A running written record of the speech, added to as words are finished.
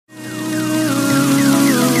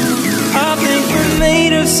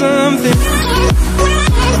something.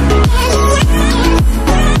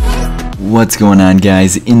 What's going on,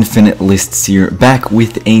 guys? Infinite Lists here, back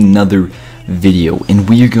with another video, and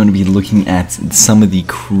we are going to be looking at some of the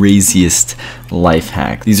craziest life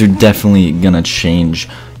hacks. These are definitely gonna change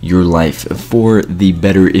your life for the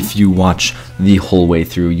better. If you watch the whole way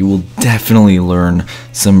through, you will definitely learn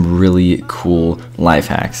some really cool life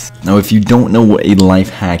hacks. Now, if you don't know what a life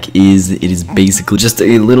hack is, it is basically just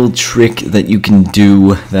a little trick that you can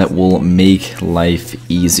do that will make life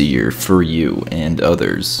easier for you and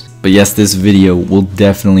others. But yes, this video will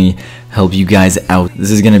definitely help you guys out.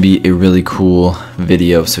 This is going to be a really cool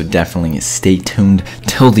video, so definitely stay tuned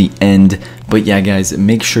till the end. But yeah, guys,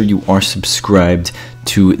 make sure you are subscribed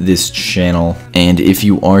to this channel, and if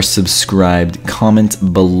you are subscribed, comment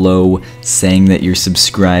below saying that you're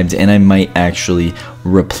subscribed, and I might actually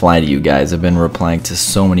reply to you guys. I've been replying to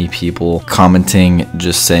so many people commenting,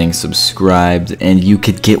 just saying subscribed, and you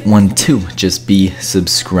could get one too. Just be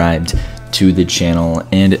subscribed to the channel.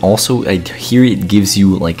 And also, I hear it gives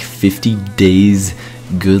you like 50 days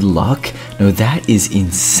good luck. No, that is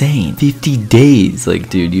insane. 50 days, like,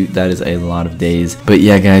 dude, that is a lot of days. But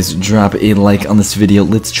yeah, guys, drop a like on this video.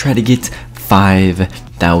 Let's try to get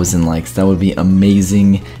 5,000 likes. That would be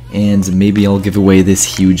amazing. And maybe I'll give away this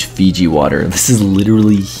huge Fiji water. This is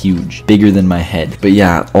literally huge, bigger than my head. But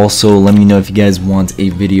yeah, also let me know if you guys want a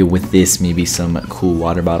video with this, maybe some cool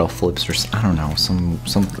water bottle flips, or I don't know,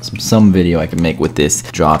 some video I can make with this.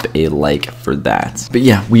 Drop a like for that. But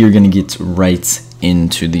yeah, we are gonna get right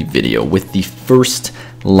into the video with the first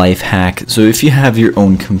life hack. So if you have your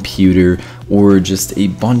own computer or just a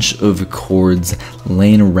bunch of cords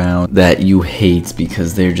laying around that you hate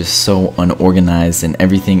because they're just so unorganized and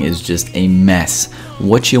everything is just a mess,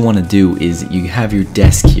 what you want to do is you have your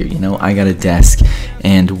desk here. You know, I got a desk,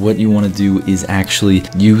 and what you want to do is actually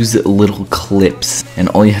use little clips, and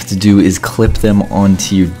all you have to do is clip them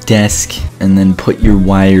onto your desk and then put your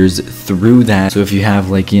wires through that. So if you have,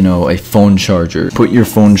 like, you know, a phone charger, put your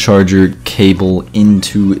phone charger cable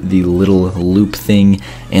into the little loop thing,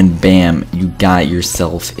 and bam, you got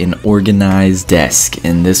yourself an organized desk.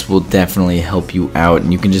 And this will definitely help you out,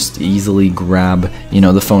 and you can just easily grab, you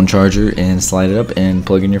know, the phone charger and slide it up and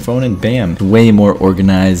plug in your phone, and bam, way more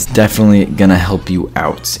organized. Definitely gonna help you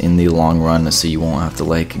out in the long run, so you won't have to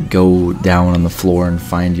like go down on the floor and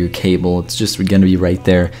find your cable. It's just gonna be right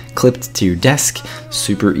there, clipped to your desk.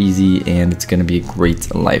 Super easy, and it's gonna be a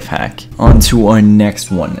great life hack. On to our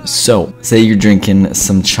next one. So say you're drinking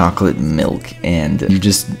some chocolate milk, and you're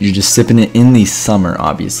just sipping it in the summer.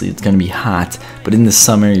 Obviously it's gonna be hot, but in the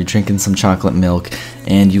summer you're drinking some chocolate milk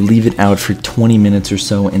and you leave it out for 20 minutes or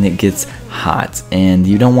so, and it gets hot, and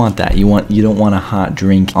you don't want that. You don't want a hot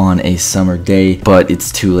drink on a summer day, but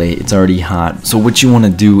it's too late, it's already hot. So what you want to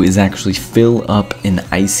do is actually fill up an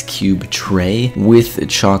ice cube tray with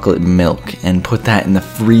chocolate milk and put that in the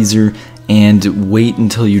freezer, and wait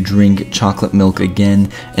until you drink chocolate milk again,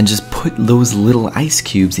 and just put those little ice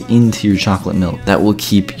cubes into your chocolate milk. That will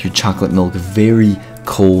keep your chocolate milk very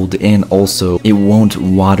cold, and also it won't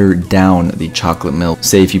water down the chocolate milk.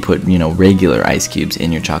 Say if you put, you know, regular ice cubes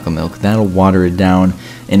in your chocolate milk, that'll water it down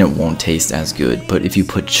and it won't taste as good. But if you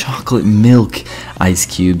put chocolate milk ice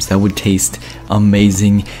cubes, that would taste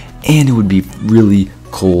amazing, and it would be really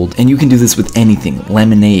cold. And you can do this with anything.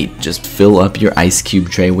 Lemonade, just fill up your ice cube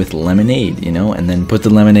tray with lemonade, you know, and then put the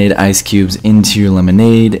lemonade ice cubes into your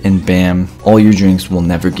lemonade, and bam, all your drinks will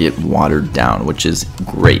never get watered down, which is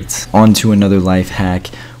great. On to another life hack.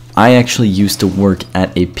 I actually used to work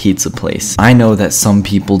at a pizza place. I know that some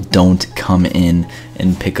people don't come in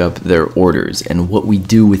and pick up their orders, and what we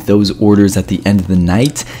do with those orders at the end of the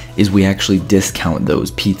night is we actually discount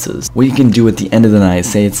those pizzas. What you can do at the end of the night,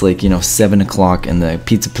 say it's like, you know, 7 o'clock and the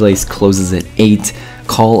pizza place closes at 8,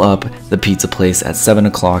 call up the pizza place at 7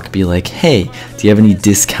 o'clock, be like, hey, do you have any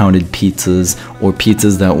discounted pizzas or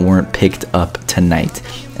pizzas that weren't picked up tonight?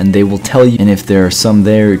 And they will tell you, and if there are some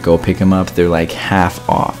there, go pick them up. They're like half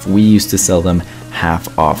off. We used to sell them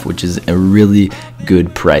half off, which is a really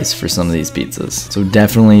good price for some of these pizzas. So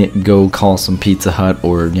definitely go call some Pizza Hut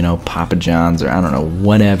or, you know, Papa John's, or I don't know,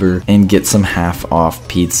 whatever, and get some half off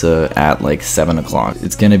pizza at like 7 o'clock.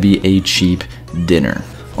 It's gonna be a cheap dinner.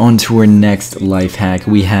 On to our next life hack,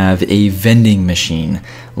 we have a vending machine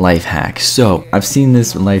life hack. So I've seen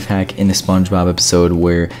this life hack in a SpongeBob episode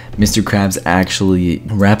where Mr. Krabs actually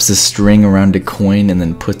wraps a string around a coin and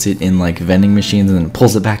then puts it in like vending machines and then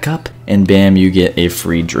pulls it back up. and bam, you get a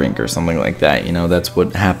free drink or something like that. You know, that's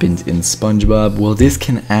what happened in SpongeBob. Well, this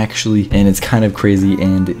can actually, and it's kind of crazy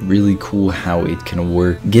and really cool how it can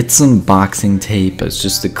work. Get some boxing tape. It's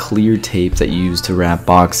just a clear tape that you use to wrap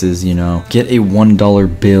boxes, you know. Get a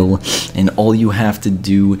 $1 bill, and all you have to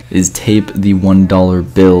do is tape the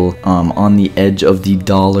 $1 bill on the edge of the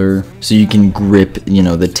dollar so you can grip, you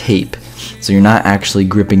know, the tape. So you're not actually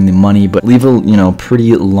gripping the money, but leave a, you know,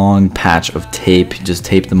 pretty long patch of tape. Just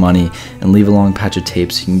tape the money and leave a long patch of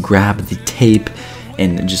tape so you can grab the tape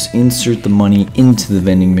and just insert the money into the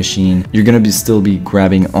vending machine. You're gonna still be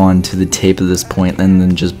grabbing onto the tape at this point, and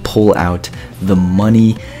then just pull out the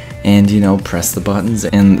money and, you know, press the buttons,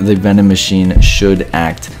 and the vending machine should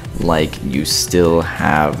act like you still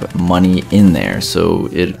have money in there. So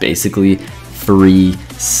it basically free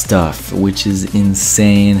stuff, which is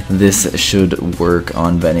insane. This should work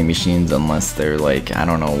on vending machines unless they're like, I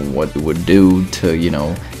don't know what it would do to, you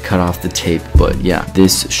know, cut off the tape, but yeah,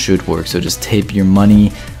 this should work. So just tape your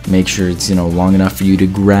money, make sure it's, you know, long enough for you to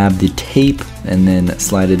grab the tape, and then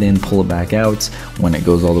slide it in, pull it back out when it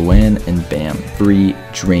goes all the way in, and bam, free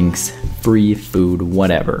drinks, free food,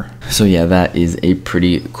 whatever. So yeah, that is a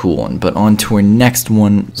pretty cool one. But on to our next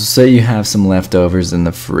one. Say you have some leftovers in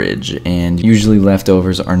the fridge, and usually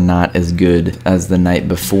leftovers are not as good as the night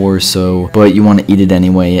before, so but you want to eat it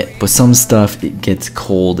anyway. But some stuff, it gets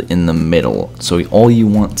cold in the middle, so all you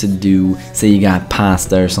want to do, say you got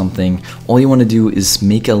pasta or something, all you want to do is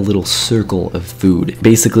make a little circle of food,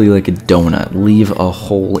 basically like a donut. Leave a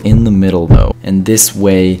hole in the middle though, and this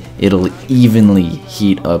way it'll evenly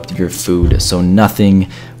heat up your food, so nothing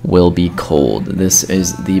will be cold. This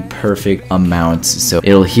is the perfect amount, so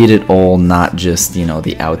it'll heat it all, not just, you know,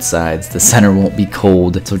 the outsides. The center won't be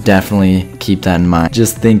cold, so definitely keep that in mind.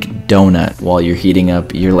 Just think donut while you're heating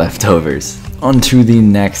up your leftovers. On to the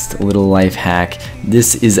next little life hack.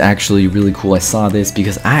 This is actually really cool. I saw this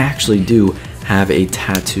because I actually do have a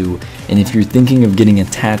tattoo, and if you're thinking of getting a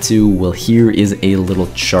tattoo, well, here is a little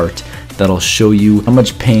chart that'll show you how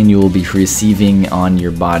much pain you will be receiving on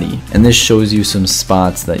your body, and this shows you some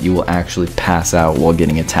spots that you will actually pass out while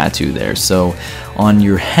getting a tattoo there. So on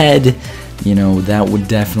your head, you know, that would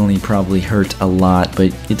definitely probably hurt a lot,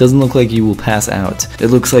 but it doesn't look like you will pass out. It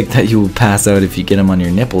looks like that you will pass out if you get them on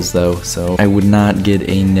your nipples though, so I would not get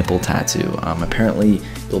a nipple tattoo. Apparently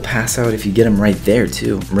you'll pass out if you get them right there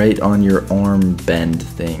too, right on your arm bend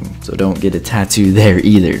thing, so don't get a tattoo there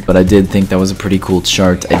either. But I did think that was a pretty cool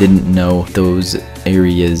chart. I didn't know those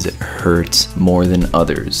areas hurt more than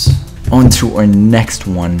others. On to our next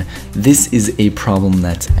one. This is a problem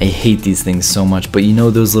that I hate these things so much, but you know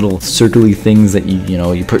those little circly things that you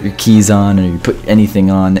know, you put your keys on or you put anything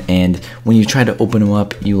on, and when you try to open them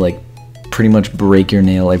up, you like pretty much break your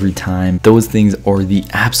nail every time. Those things are the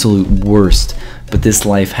absolute worst. But this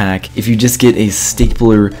life hack, if you just get a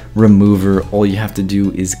stapler remover, all you have to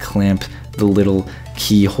do is clamp the little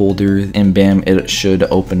key holder, and bam, it should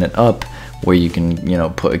open it up where you can, you know,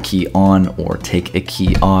 put a key on or take a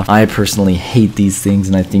key off. I personally hate these things,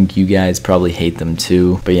 and I think you guys probably hate them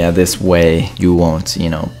too. But yeah, this way you won't, you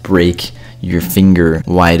know, break your finger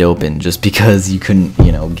wide open just because you couldn't,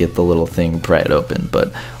 you know, get the little thing pried open.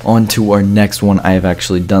 But on to our next one. I have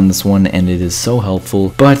actually done this one and it is so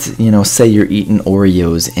helpful. But, you know, say you're eating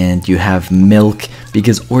Oreos and you have milk,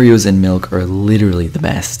 because Oreos and milk are literally the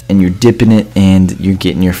best, and you're dipping it and you're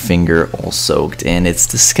getting your finger all soaked and it's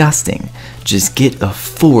disgusting. Just get a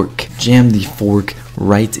fork, jam the fork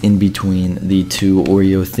right in between the two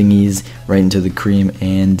Oreo thingies, right into the cream,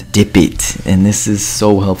 and dip it. And this is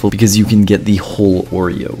so helpful because you can get the whole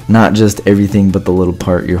Oreo, not just everything but the little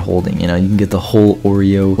part you're holding. You know, you can get the whole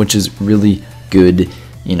Oreo, which is really good.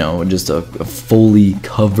 You know, just a fully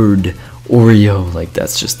covered Oreo, like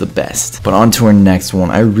that's just the best. But on to our next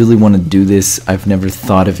one. I really want to do this. I've never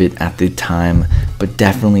thought of it at the time, but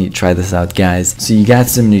definitely try this out, guys. So you got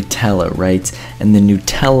some Nutella, right? And the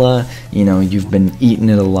Nutella, you know, you've been eating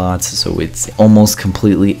it a lot, so it's almost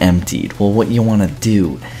completely emptied. Well, what you want to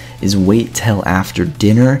do is wait till after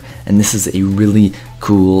dinner, and this is a really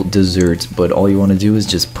cool dessert, but all you want to do is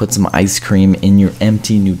just put some ice cream in your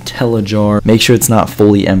empty Nutella jar. Make sure it's not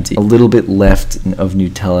fully empty, a little bit left of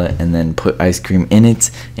Nutella, and then put ice cream in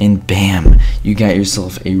it, and bam, you got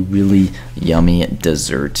yourself a really yummy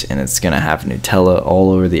dessert. And it's gonna have Nutella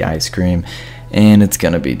all over the ice cream, and it's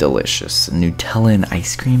gonna be delicious. Nutella and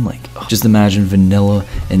ice cream, like, oh, just imagine vanilla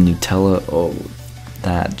and Nutella. Oh,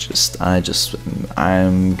 that just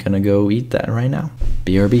I'm gonna go eat that right now.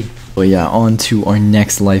 BRB. But yeah, on to our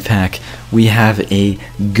next life hack. We have a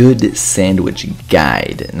good sandwich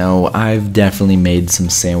guide. Now, I've definitely made some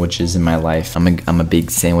sandwiches in my life. I'm a big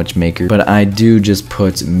sandwich maker, but I do just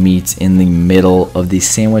put meat in the middle of the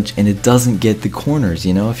sandwich, and it doesn't get the corners.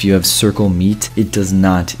 You know, if you have circle meat, it does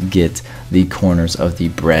not get the corners of the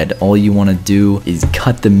bread. All you want to do is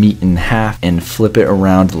cut the meat in half and flip it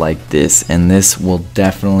around like this, and this will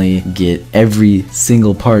definitely get every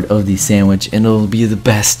single part of the sandwich, and it'll be the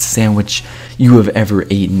best sandwich you have ever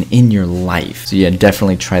eaten in your life. So yeah,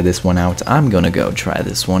 definitely try this one out. I'm gonna go try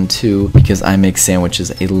this one too because I make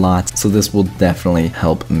sandwiches a lot, so this will definitely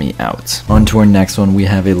help me out. On to our next one, we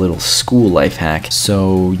have a little school life hack.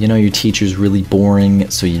 So you know your teacher's really boring,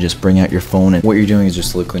 so you just bring out your phone, and what you're doing is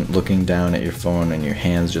just looking down at your phone and your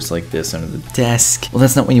hands just like this under the desk. Well,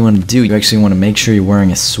 that's not what you want to do. You actually want to make sure you're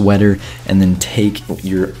wearing a sweater, and then take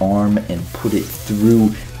your arm and put it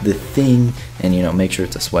through the thing, and you know, make sure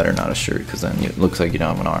it's a sweater, not a shirt, because then it looks like you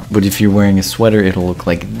don't have an arm. But if you're wearing a sweater, it'll look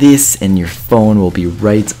like this, and your phone will be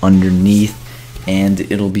right underneath, and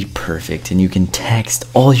it'll be perfect, and you can text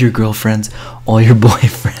all your girlfriends, all your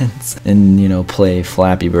boyfriends, and you know, play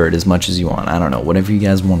Flappy Bird as much as you want. I don't know, whatever you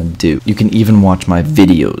guys want to do. You can even watch my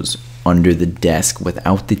videos under the desk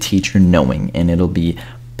without the teacher knowing, and it'll be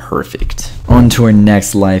perfect. On to our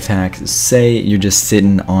next life hack. Say you're just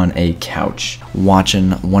sitting on a couch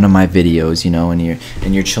watching one of my videos, you know, and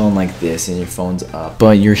you're chilling like this and your phone's up,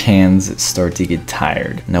 but your hands start to get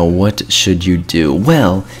tired. Now what should you do?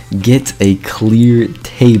 Well, get a clear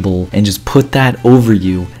table and just put that over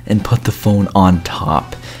you and put the phone on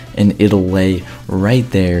top, and it'll lay right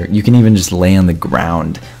there. You can even just lay on the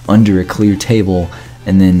ground under a clear table,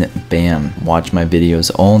 and then bam, watch my videos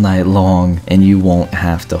all night long, and you won't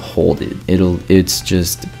have to hold it. It's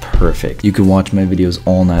just perfect. You can watch my videos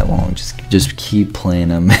all night long, just keep playing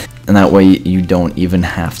them, and that way you don't even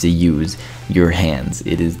have to use your hands.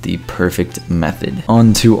 It is the perfect method.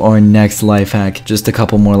 On to our next life hack. Just a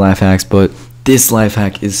couple more life hacks, but this life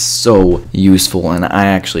hack is so useful, and I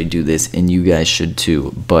actually do this, and you guys should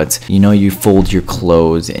too. But you know, you fold your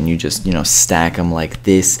clothes and you just, you know, stack them like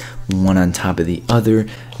this, one on top of the other.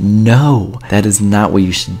 No, that is not what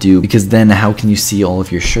you should do, because then how can you see all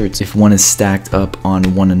of your shirts? If one is stacked up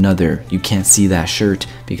on one another, you can't see that shirt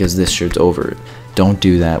because this shirt's over it. Don't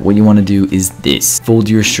do that. What you want to do is this. Fold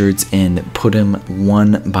your shirts and put them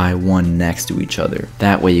one by one next to each other.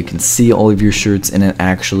 That way you can see all of your shirts, and it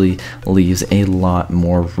actually leaves a lot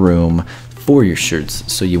more room for your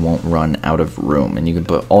shirts, so you won't run out of room, and you can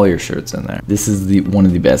put all your shirts in there. This is one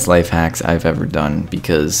of the best life hacks I've ever done,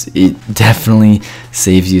 because it definitely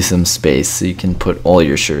saves you some space, so you can put all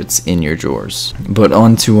your shirts in your drawers. But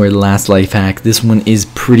on to our last life hack. This one is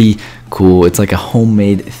pretty cool. It's like a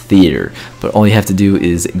homemade theater, but all you have to do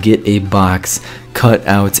is get a box, cut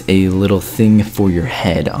out a little thing for your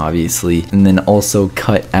head, obviously, and then also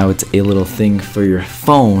cut out a little thing for your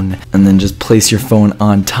phone, and then just place your phone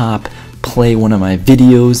on top, play one of my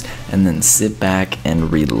videos, and then sit back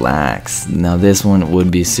and relax. Now this one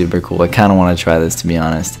would be super cool. I kind of want to try this, to be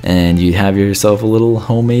honest, and you'd have yourself a little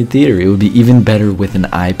homemade theater. It would be even better with an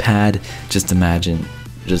iPad. Just imagine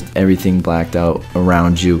just everything blacked out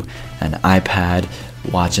around you, an iPad,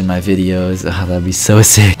 watching my videos. Oh, that'd be so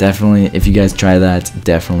sick. Definitely, if you guys try that,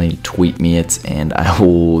 definitely tweet me it, and I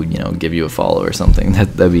will, you know, give you a follow or something.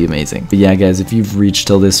 That'd be amazing. But yeah, guys, if you've reached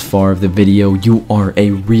till this far of the video, you are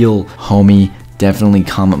a real homie. Definitely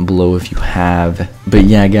comment below if you have. But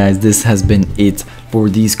yeah, guys, this has been it for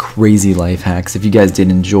these crazy life hacks. If you guys did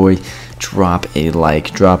enjoy, drop a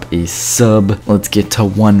like, drop a sub. Let's get to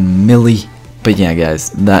 1 milli. But yeah,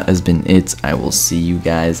 guys, that has been it. I will see you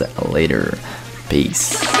guys later.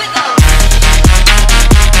 Peace.